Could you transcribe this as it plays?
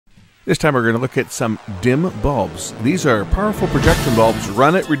This time we're going to look at some dim bulbs. These are powerful projection bulbs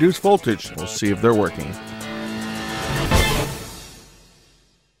run at reduced voltage. We'll see if they're working.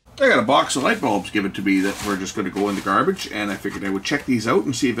 I got a box of light bulbs given to me that were just going to go in the garbage, and I figured I would check these out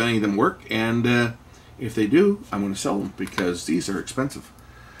and see if any of them work, and if they do, I'm going to sell them because these are expensive.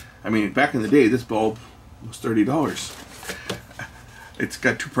 I mean, back in the day, this bulb was $30. It's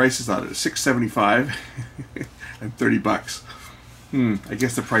got two prices on it, $6.75 and $30. I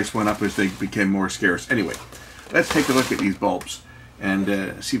guess the price went up as they became more scarce. Anyway, let's take a look at these bulbs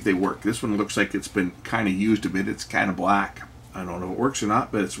and see if they work. This one looks like it's been kind of used a bit. It's kind of black. I don't know if it works or not,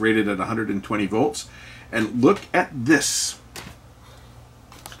 but it's rated at 120 volts. And look at this.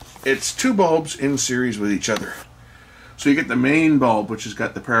 It's two bulbs in series with each other. So you get the main bulb, which has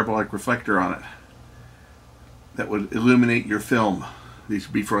got the parabolic reflector on it that would illuminate your film. These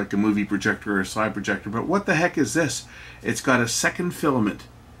would be for like a movie projector or a slide projector. But what the heck is this? It's got a second filament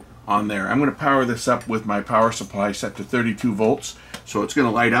on there. I'm going to power this up with my power supply set to 32 volts. So it's going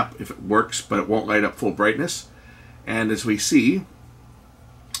to light up if it works, but it won't light up full brightness. And as we see,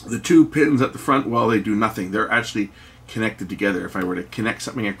 the two pins at the front, well, they do nothing. They're actually connected together. If I were to connect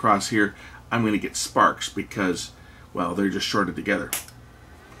something across here, I'm going to get sparks because, well, they're just shorted together.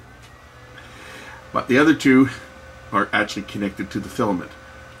 But the other two are actually connected to the filament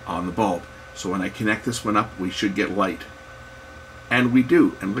on the bulb. So when I connect this one up, we should get light. And we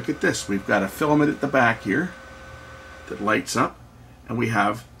do. And look at this. We've got a filament at the back here that lights up, and we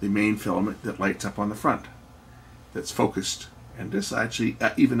have the main filament that lights up on the front that's focused. And this actually,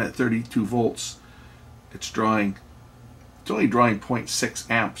 even at 32 volts, it's only drawing 0.6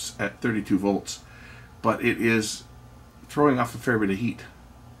 amps at 32 volts, but it is throwing off a fair bit of heat.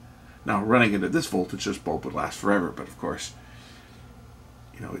 Now, running it at this voltage, this bulb would last forever, but of course,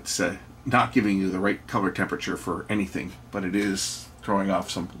 you know, it's not giving you the right color temperature for anything, but it is throwing off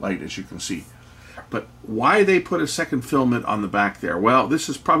some light, as you can see. But why they put a second filament on the back there? Well, this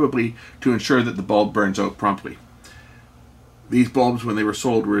is probably to ensure that the bulb burns out promptly. These bulbs, when they were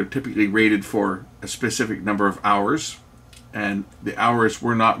sold, were typically rated for a specific number of hours, and the hours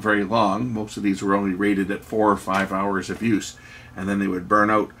were not very long. Most of these were only rated at 4 or 5 hours of use, and then they would burn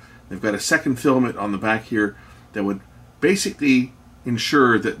out. They've got a second filament on the back here that would basically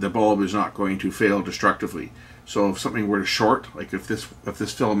ensure that the bulb is not going to fail destructively. So if something were to short, like if this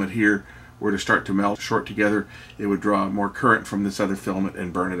filament here were to start to melt, short together, it would draw more current from this other filament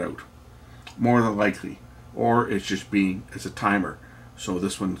and burn it out. More than likely. Or it's just being as a timer. So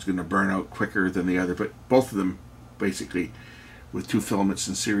this one's going to burn out quicker than the other. But both of them, basically, with two filaments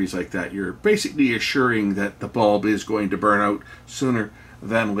in series like that, you're basically assuring that the bulb is going to burn out sooner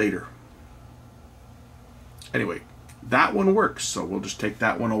than later. Anyway, that one works, so we'll just take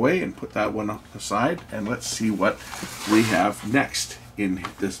that one away and put that one aside, and let's see what we have next in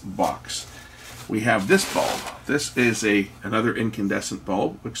this box. We have this bulb. This is another incandescent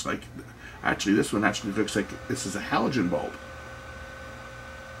bulb. Looks like, actually, this one actually looks like this is a halogen bulb.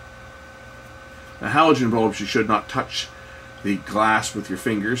 Now, halogen bulbs, you should not touch the glass with your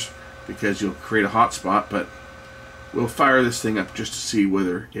fingers because you'll create a hot spot, but we'll fire this thing up just to see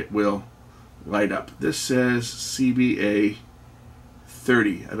whether it will light up. This says CBA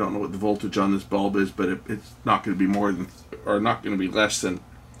 30. I don't know what the voltage on this bulb is, but it's not going to be more than, or not going to be less than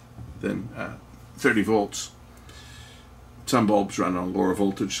 30 volts. Some bulbs run on lower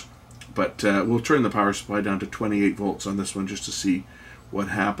voltage, but we'll turn the power supply down to 28 volts on this one just to see what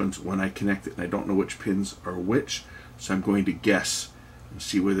happens when I connect it. And I don't know which pins are which, so I'm going to guess and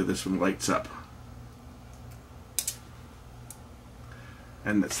see whether this one lights up.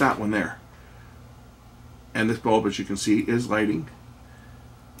 And it's that one there. And this bulb, as you can see, is lighting.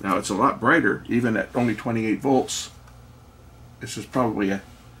 Now it's a lot brighter, even at only 28 volts. This is probably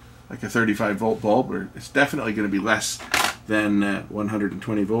like a 35 volt bulb, or it's definitely going to be less than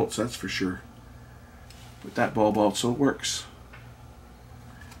 120 volts, that's for sure. But that bulb also works.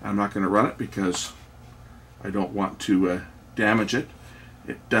 I'm not going to run it because I don't want to damage it.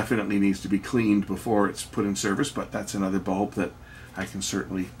 It definitely needs to be cleaned before it's put in service, but that's another bulb that I can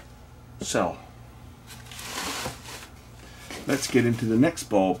certainly sell. Let's get into the next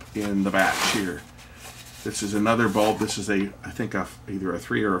bulb in the batch here. This is another bulb. This is I think either a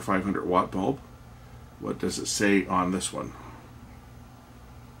 3 or a 500 watt bulb. What does it say on this one?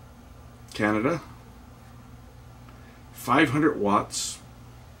 Canada. 500 watts,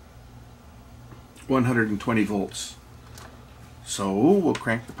 120 volts. So we'll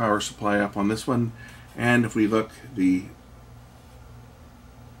crank the power supply up on this one, and if we look, the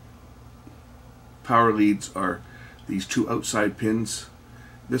power leads are these two outside pins.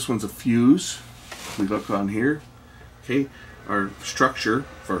 This one's a fuse. If we look on here, okay, our structure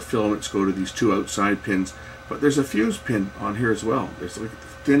for our filaments go to these two outside pins, but there's a fuse pin on here as well. There's like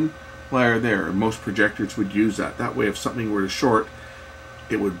a thin wire there, and most projectors would use that. That way if something were to short,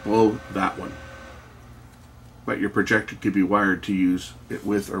 it would blow that one. But your projector could be wired to use it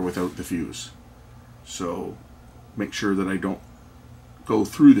with or without the fuse. So make sure that I don't go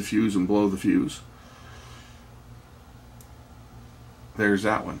through the fuse and blow the fuse. There's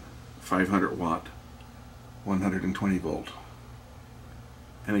that one, 500 watt, 120 volt.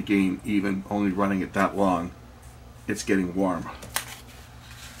 And again, even only running it that long, it's getting warm.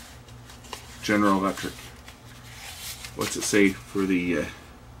 General Electric. What's it say for the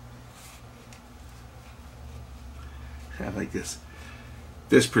I like this.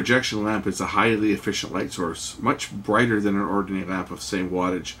 This projection lamp is a highly efficient light source, much brighter than an ordinary lamp of same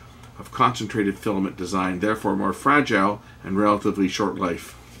wattage, of concentrated filament design, therefore more fragile and relatively short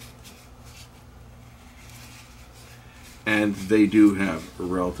life. And they do have a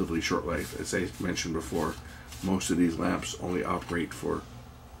relatively short life. As I mentioned before, most of these lamps only operate for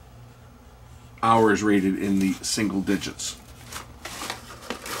hours, rated in the single digits.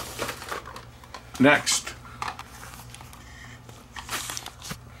 Next,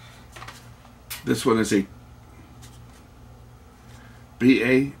 this one is a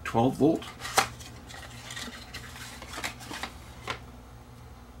BA 12 volt.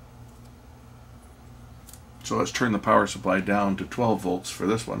 So let's turn the power supply down to 12 volts for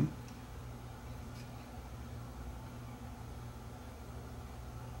this one.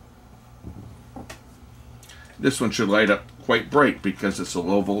 This one should light up quite bright because it's a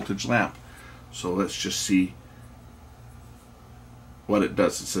low voltage lamp. So let's just see what it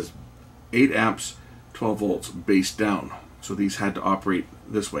does. It says 8 amps, 12 volts, base down. So these had to operate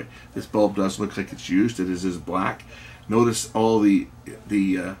this way. This bulb does look like it's used. It is black. Notice all the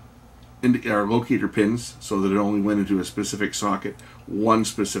locator pins, so that it only went into a specific socket, one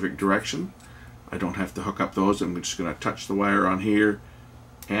specific direction. I don't have to hook up those. I'm just going to touch the wire on here,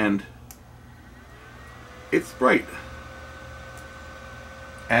 and it's bright.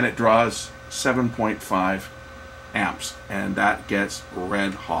 And it draws 7.5 amps, and that gets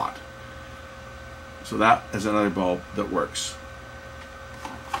red hot. So that is another bulb that works.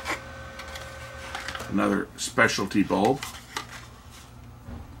 Another specialty bulb.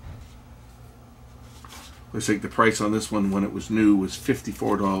 Looks like the price on this one when it was new was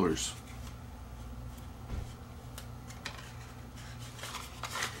 $54.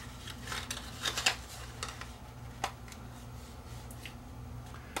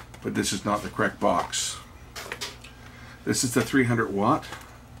 But this is not the correct box. This is the 300 watt.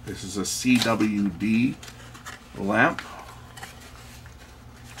 This is a CWD lamp.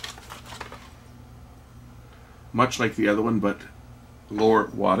 Much like the other one, but lower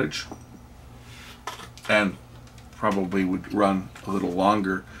wattage. And probably would run a little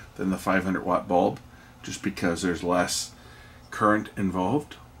longer than the 500 watt bulb, just because there's less current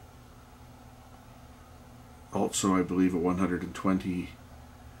involved. Also, I believe a 120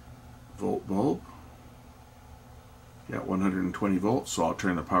 volt bulb. Yeah, 120 volts, so I'll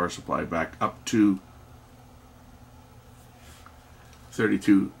turn the power supply back up to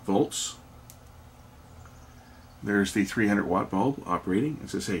 32 volts. There's the 300 watt bulb operating.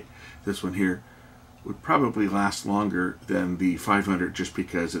 As I say, this one here would probably last longer than the 500 just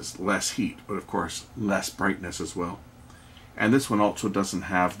because it's less heat, but of course less brightness as well. And this one also doesn't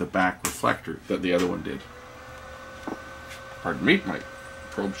have the back reflector that the other one did. Pardon me, my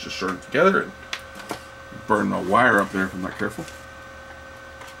probes just shorted together and burned the wire up there if I'm not careful.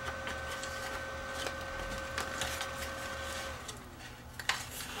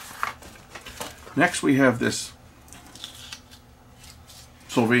 Next we have this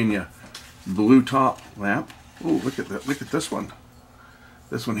Sylvania blue top lamp. Oh, look at that. Look at this one.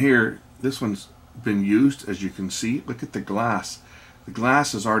 This one here, this one's been used, as you can see. Look at the glass. The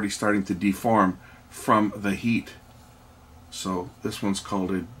glass is already starting to deform from the heat. So this one's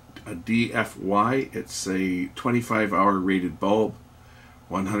called a DFY. It's a 25-hour rated bulb,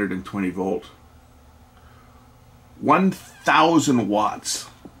 120 volt, 1,000 watts.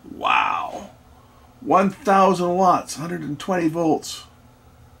 Wow, 1,000 watts, 120 volts.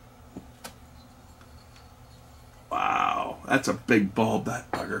 Wow, that's a big bulb,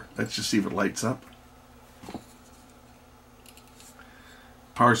 that bugger. Let's just see if it lights up.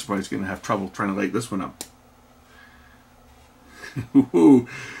 Power supply is going to have trouble trying to light this one up.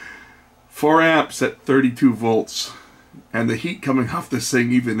 4 amps at 32 volts, and the heat coming off this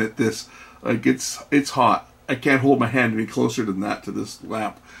thing, even at this, like it's hot. I can't hold my hand any closer than that to this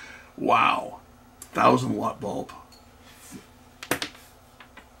lamp. Wow, 1,000 watt bulb.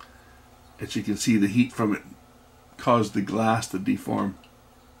 As you can see, the heat from it cause the glass to deform.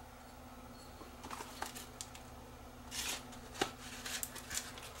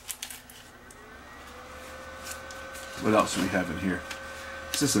 What else do we have in here?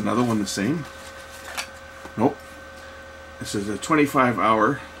 Is this another one the same? Nope. This is a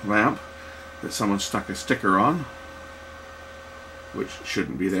 25-hour lamp that someone stuck a sticker on, which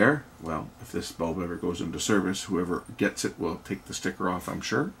shouldn't be there. Well, if this bulb ever goes into service, whoever gets it will take the sticker off, I'm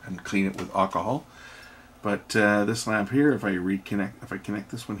sure, and clean it with alcohol. But this lamp here, if I connect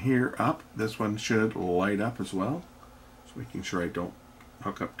this one here up, this one should light up as well. Just making sure I don't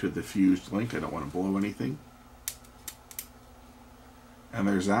hook up to the fused link. I don't want to blow anything. And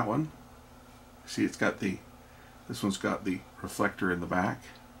there's that one. See, it's got this one's got the reflector in the back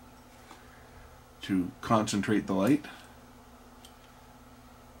to concentrate the light.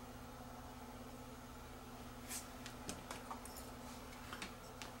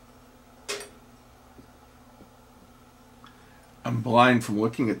 I'm blind from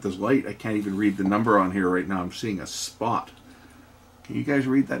looking at this light. I can't even read the number on here right now. I'm seeing a spot. Can you guys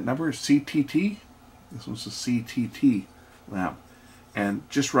read that number? CTT? This one's a CTT lamp. And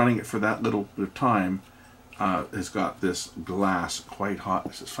just running it for that little bit of time has got this glass quite hot.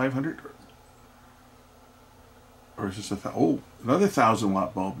 Is this 500? Or is this another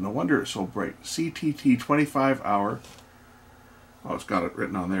 1,000-watt bulb? No wonder it's so bright. CTT 25-hour. Oh, it's got it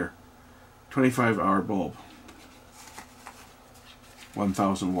written on there. 25-hour bulb.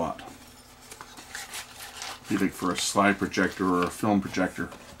 1,000 watt. Be like for a slide projector or a film projector.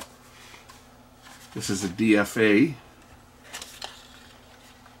 This is a DFA.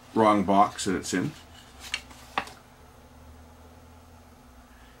 Wrong box that it's in.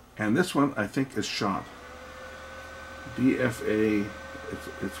 And this one I think is shot. DFA,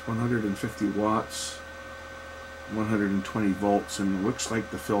 it's 150 watts, 120 volts, and it looks like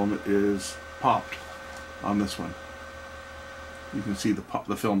the filament is popped on this one. You can see the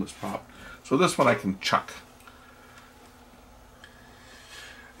filament's popped. So this one I can chuck.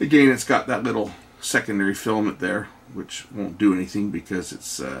 Again, it's got that little secondary filament there, which won't do anything because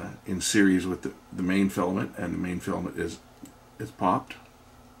it's in series with the main filament, and the main filament is popped.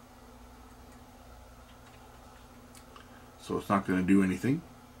 So it's not going to do anything.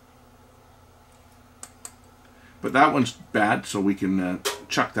 But that one's bad, so we can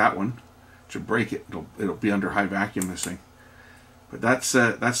chuck that one to break it. It'll be under high vacuum, this thing. But that's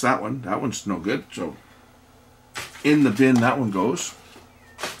that one. That one's no good. So in the bin that one goes.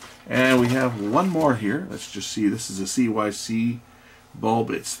 And we have one more here. Let's just see. This is a CYC bulb.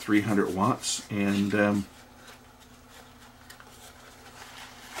 It's 300 watts. And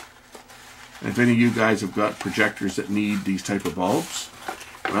if any of you guys have got projectors that need these type of bulbs,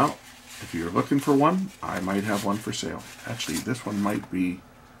 well, if you're looking for one, I might have one for sale. Actually, this one might be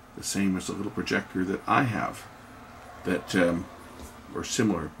the same as the little projector that I have. That or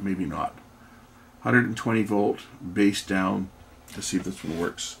similar, maybe not. 120 volt, base down. Let's see if this one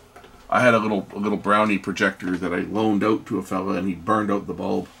works. I had a little brownie projector that I loaned out to a fella, and he burned out the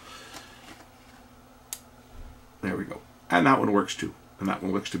bulb. There we go. And that one works too. And that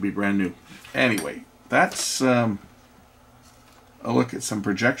one looks to be brand new. Anyway, that's a look at some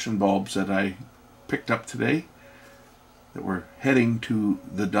projection bulbs that I picked up today that were heading to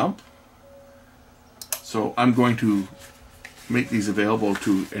the dump. So I'm going to make these available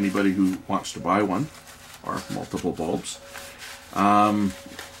to anybody who wants to buy one or multiple bulbs.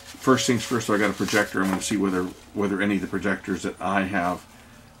 First things first, so I got a projector. I'm going to see whether any of the projectors that I have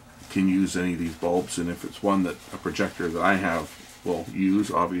can use any of these bulbs, and if it's one that a projector that I have will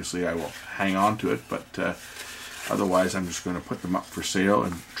use, obviously I will hang on to it, but otherwise I'm just going to put them up for sale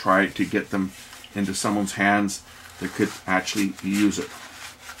and try to get them into someone's hands that could actually use it.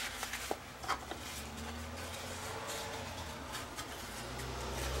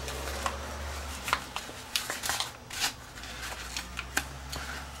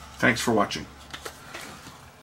 Thanks for watching.